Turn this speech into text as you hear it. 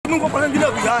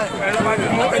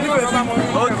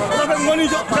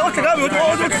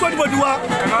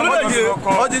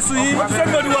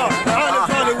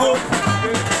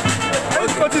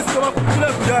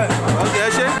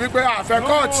Wípé àfẹ́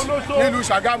court nílùú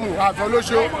Sagamu, àfẹ́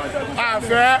olóṣó,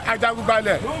 àfẹ́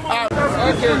ajagunbalẹ̀.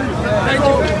 Okay, thank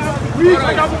you. We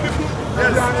Sagamu people, we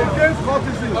are against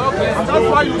cultism. Okay. And that's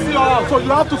why you see us. So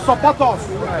you have to support us.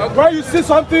 Okay. When you see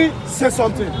something, say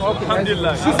something. Okay.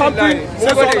 See something,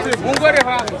 say something.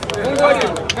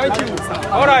 Thank you.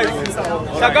 All right.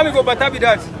 Sagamu go batabi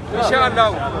that.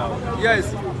 Inshallah.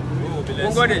 Yes.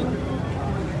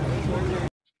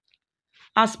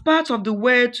 As part of the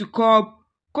way to curb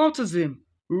cultism,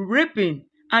 raping,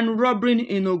 and robbery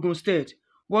in Ogun State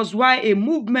was why a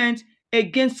movement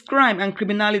against crime and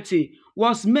criminality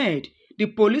was made. The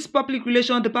Police Public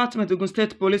Relations Department, Ogun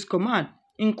State Police Command,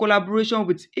 in collaboration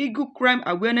with Eagle Crime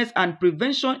Awareness and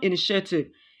Prevention Initiative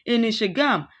in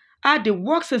Sagamu, had the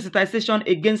work sensitization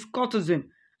against cultism,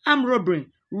 armed robbery,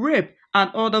 rape,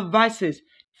 and other vices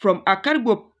from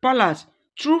Akarigbo Palace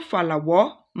through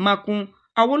Falawo, Makun,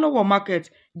 Awolowo Market,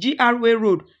 GRA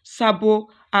Road, Sabo,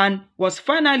 and was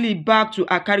finally back to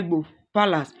Akarigbo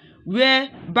Palace,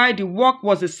 whereby the work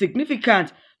was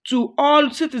significant to all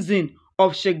citizens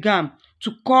of Sagamu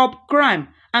to curb crime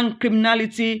and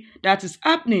criminality that is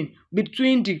happening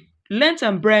between the length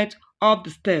and breadth of the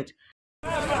state.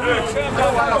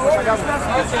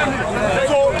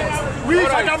 We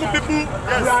Sagamu people,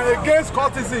 we are against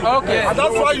cultism. Okay. And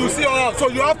that's why you see us. So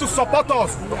you have to support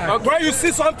us. Okay. When you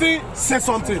see something, say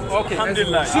something. Okay.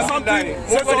 See something,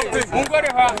 say something.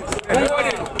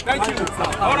 Thank you.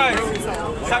 All right.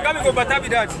 Sagamu go batabi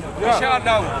that.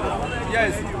 Inshallah.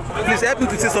 Yes. Please help me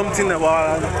to say something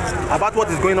about what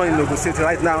is going on in Ogun State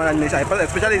right now, and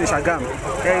especially in Sagamu.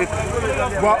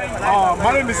 Well,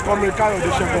 my name is Comrade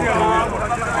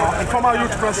a former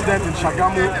youth president in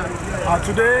Sagamu.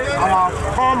 Today, I have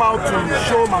come out to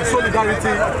show my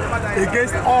solidarity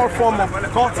against all forms of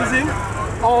cultism,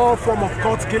 all forms of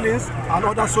cult killings, and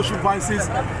other social vices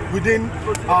within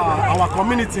our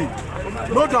community.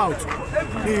 No doubt,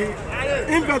 the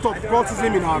impact of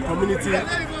cultism in our community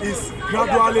is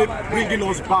gradually bringing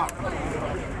us back.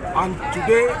 And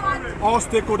today, all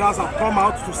stakeholders have come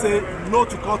out to say no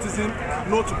to cultism,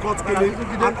 no to cult killing,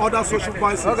 and other social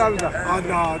vices. And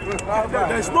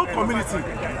there is no community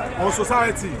or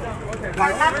society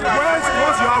that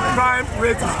once you have crime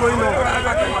rate is going on,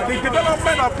 the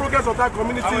development and progress of that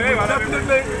community will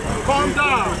definitely come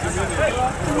down.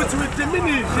 It will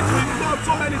diminish. It will not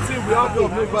so many things we have to.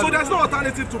 So there's no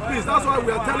alternative to peace. That's why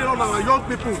we are telling all our young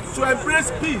people to embrace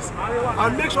peace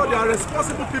and make sure they are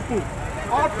responsible people.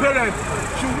 All parents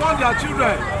should warn their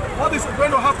children. What is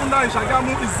going to happen now in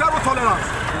Sagamu is zero tolerance.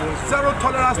 Zero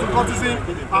tolerance to cultism.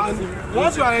 And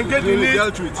once you are engaged in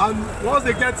it, and once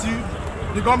they get you,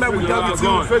 the government will deal with you.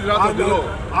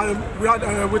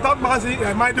 And without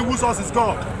minding whose source is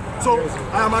gone. So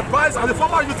I am advised, as a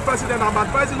former youth president, I'm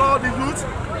advising all the youth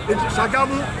in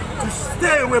Sagamu to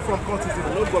stay away from cultism.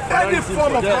 Any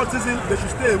form of cultism, they should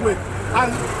stay away.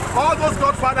 And all those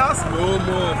godfathers,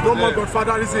 no more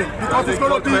godfatherism, because it's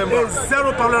going to be a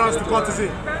zero tolerance to cultism.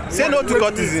 Say no to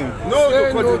cultism.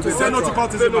 Say no to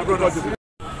cultism, my brothers. No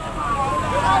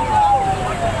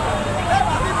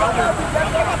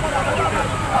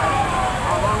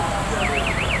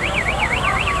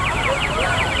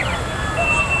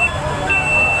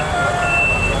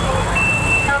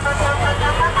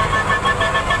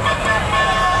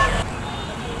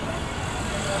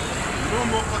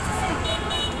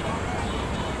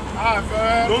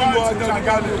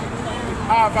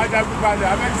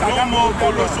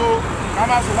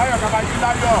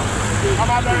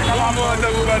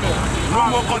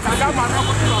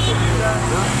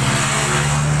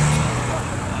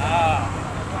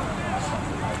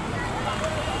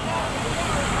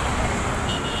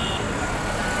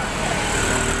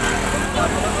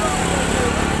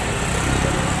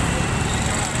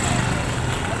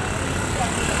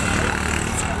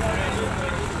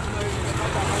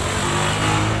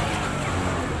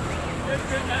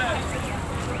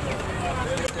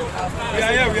We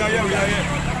are here.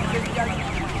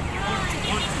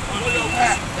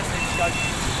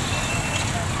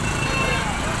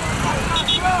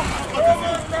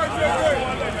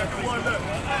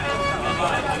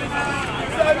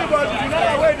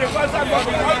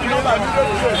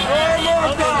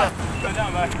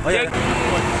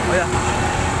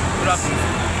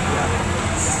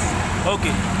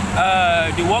 Okay.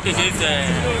 The work against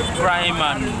crime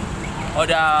and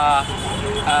other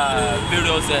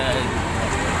various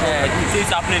things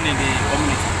happening in the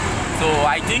community. So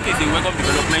I think it's a welcome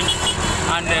development,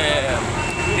 and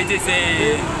it is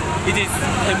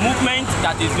a movement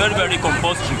that is very, very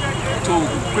compulsory to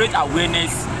create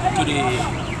awareness to the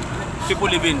people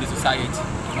living in the society.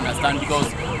 Understand? Because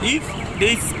if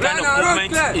this kind of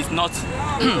movement is not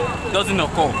doesn't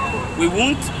occur, we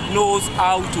won't know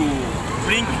how to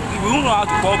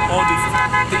curb all these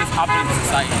things happening in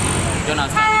society. You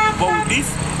understand? But with this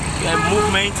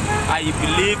movement, I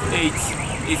believe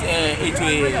it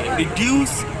will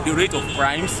reduce the rate of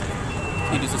crimes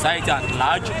in the society at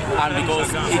large, and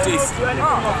because it is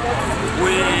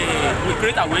we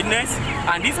create awareness,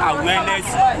 and this awareness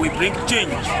will bring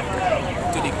change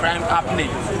to the crime happening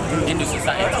in the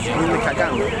society.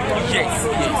 Yes.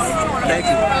 Thank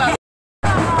you.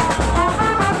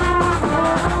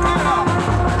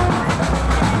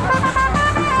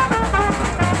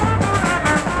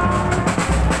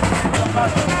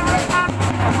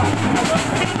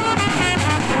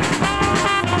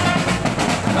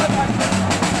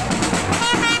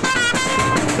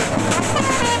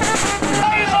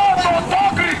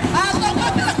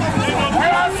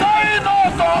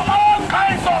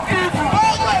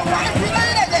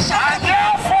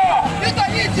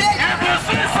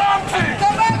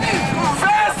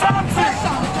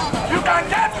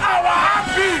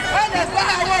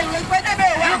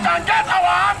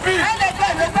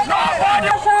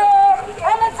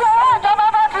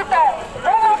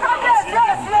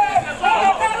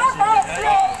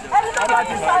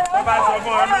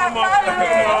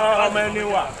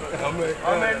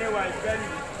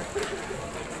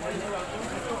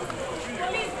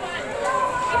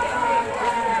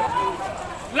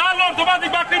 Landlord tó bá ti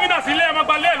gba criminal sílé ẹ máa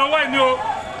gba lé ẹ lọ́wọ́ ẹ ní o.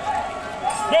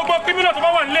 Gbogbo criminal tó bá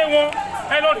wà nílé wọn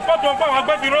ẹ lọ rìpọ́tù wọn fún àwọn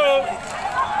agbẹ́bìrò o.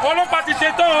 Ọlọ́pàá ti ṣe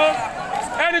tán o.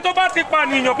 Ẹni tó bá ti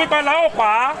pànìyàn pípa la ó pa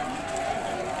á.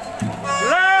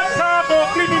 Red card for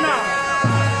criminal.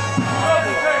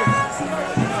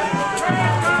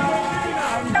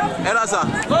 Ẹ lọ sà.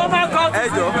 Ẹ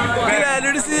jọ kí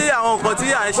lẹ rí sí àwọn nǹkan tí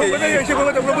à ń ṣe yìí. ṣe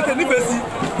kọ́kọ́ tẹ̀wé tẹ̀ nífẹ̀ẹ́ sí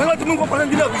wọ́n ti mú kọ́ pàṣẹ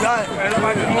bílẹ̀ òkúta ẹ̀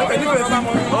tẹ̀ nífẹ̀ẹ́ sí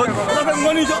wọ́n fẹ́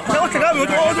mọ́ ní ṣẹ́wọ́n ṣẹ̀ká mi ó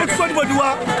ti sọ́ọ́ níbọ̀dì wa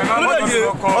lóde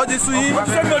Wọ́n ti sú yín. ó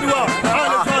ti sọ́ọ́ níbọ̀dì wa àwọn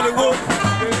lè fún àlè wo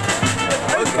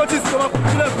ẹ̀ ti kọ́ tí ìsìnkọ́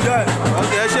bílẹ̀ òkúta ẹ̀.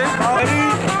 Ok, ẹ ṣe. ẹni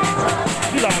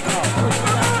bílà mọ̀ká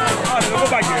àwọn àlè lọ́kọ́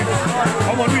bàjẹ́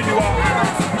ọmọ inú ìlú wa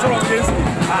sọ̀rọ̀ gbèsè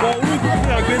bọ̀ orí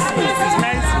ìgbìmọ̀ gbèsè is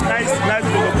nice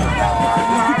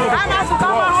development.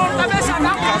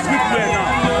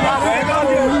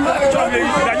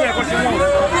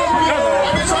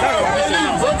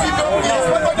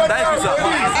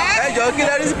 Ẹ jọ kí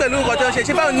lẹ rí sí pẹ̀lú nǹkan tó ṣe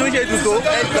ṣé báwo ni ó ṣe dùn tó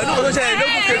pẹ̀lú nǹkan tó ṣẹlẹ̀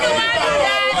lókùn kejì.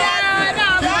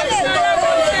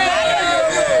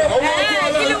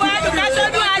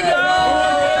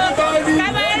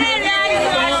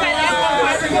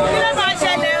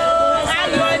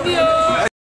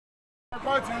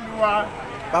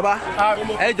 Bàbá,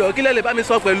 ẹ jọ̀ọ́ kí lẹ lè bá mi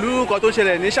sọ pẹ̀lú nǹkan tó ń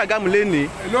ṣẹlẹ̀ ní Sagamu lénìí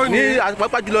ní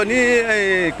pàápàá jùlọ ní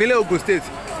ìpínlẹ̀ Ogun State.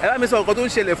 Ẹ bá mi sọ nǹkan tó ń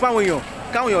ṣẹlẹ̀ fún àwọn èèyàn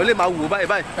káwọn èèyàn lè máa wò báyìí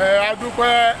báyìí. A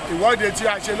dúpẹ́ ìwọ́de tí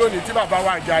a ṣe lónìí tí bàbá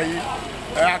wa Àjàyí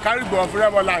Àkárìgbò of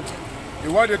Remoland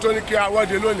ìwọ́de tó ní kí a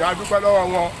wọ́de lónìí a dúpẹ́ lọ́wọ́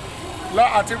wọn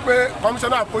àti pé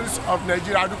Commissioner Police of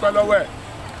Nigeria a dúpẹ́ lọ́wọ́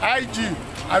ẹ̀ IG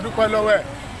a dúpẹ́ lọ́wọ́ ẹ̀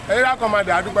Area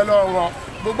Commander a dúpẹ́ lọ́wọ́ wọn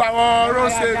gbogbo àwọn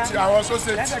road safety àwọn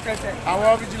society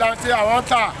àwọn vigilante àwọn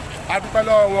ta a dúpẹ́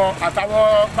lọ́wọ́ wọn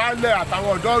àtàwọn baálẹ̀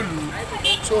àtàwọn ọ̀dọ́ ìlú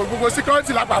so gbogbo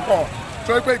security lápapọ̀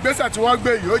tó pé ìgbésẹ̀ tí wọ́n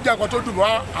gbé yìí ó jẹ́ nǹkan tó dùn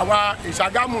mọ́ àwa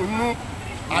Ìṣàgámù nínú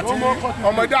àti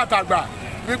ọmọdé àtàgbà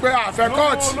wípé àfẹ́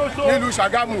court nílùú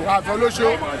Sagamu àfẹ́ olóṣó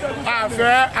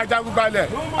àfẹ́ ajagunbalẹ̀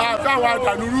àfẹ́ àwọn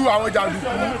àdàlúrú àwọn jàǹdùkú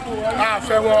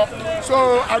àfẹ́ wọn so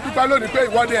adúpẹ́ lónìí pé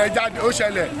ìwọ́de ẹ̀ jáde ó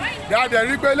ṣẹlẹ̀ dáadẹ́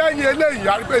rí pé lẹ́yìn eléyìí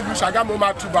a rí pé ìlú Sagamu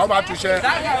máa tùbà ó máa túṣẹ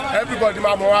everybody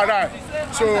máa mọ ara ẹ̀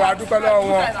so adúpẹ́ lọ́wọ́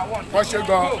wọn wọ́n ṣe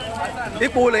gan.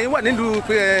 Ipò wo lẹ́yìn wà nílùú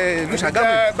ìlú Sagamu?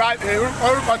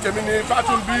 Orúkọ tèmi ni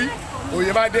Fátúnbí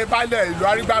Oyèbádé baálẹ̀ ìlú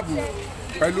Arígbàbù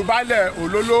pẹ̀lú baálẹ̀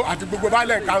Olóló àti gbogbo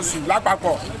baálẹ̀ kanṣu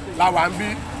lápapọ̀ làwa ń bí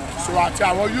so àti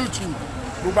àwọn yúùtù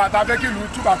gbogbo àtàfẹ́ kí ìlú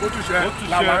túbà kó túṣẹ́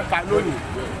làwa ń ta lónìí.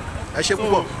 Ẹ ṣe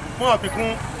púpọ̀. Fún àfikún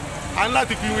a ní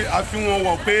láti fi àfihàn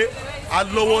wọ̀ pé a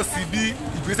lọ́wọ́ sí bí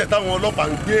ìgbésẹ̀ táwọn ọlọ́pàá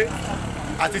ń gbé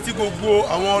àti tí gbogbo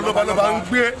àwọn lọ́balọ́ba ń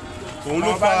gbé òun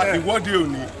ló fa ìwọ́de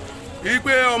òní. Èyí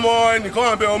pé ọmọ ẹnìkan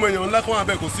wà bẹ́ẹ̀ ọmọ èèyàn ńlá kan wà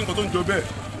bẹ́ẹ̀ kò sí nǹkan tó ń jọ bẹ́ẹ̀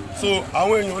so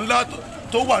àwọn èèyàn ńlá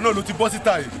tó wà náà ló ti bọ́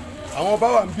síta yìí àwọn ọba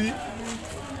wà ń bí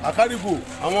Àkárìgbò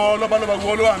àwọn lọ́balọ́ba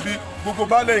gbogbo ló wà ń bí gbogbo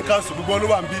baálẹ̀ ìkànsù gbogbo ló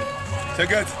wà ń bí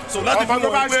ṣẹ́gẹ́t so láti fi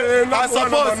wọ́n pé a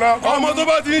support ọmọ tó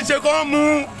bá ti ń ṣe kọ́ mú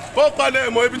kó palẹ̀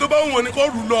mọ́ ibi tó bá wù wọ́n ni kó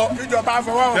rù lọ. ìjọba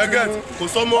fọwọ́ òfin mu kò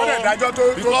sọmọ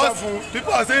because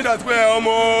people are saying that pé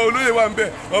ọmọ olóyè wà ń bẹ̀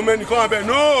ọmọ ẹnìkan wà ń bẹ̀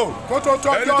no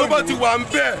ẹni tó bá ti wà ń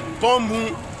bẹ̀ kọ́ mu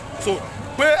so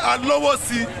pé alọ́wọ́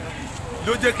sí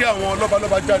ló jẹ́ kí àwọn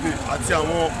lọ́balọ́ba jáde àti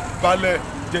àwọn baálẹ̀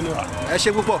general. ẹ ṣe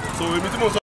púpọ̀. so èmi tí mo sọ.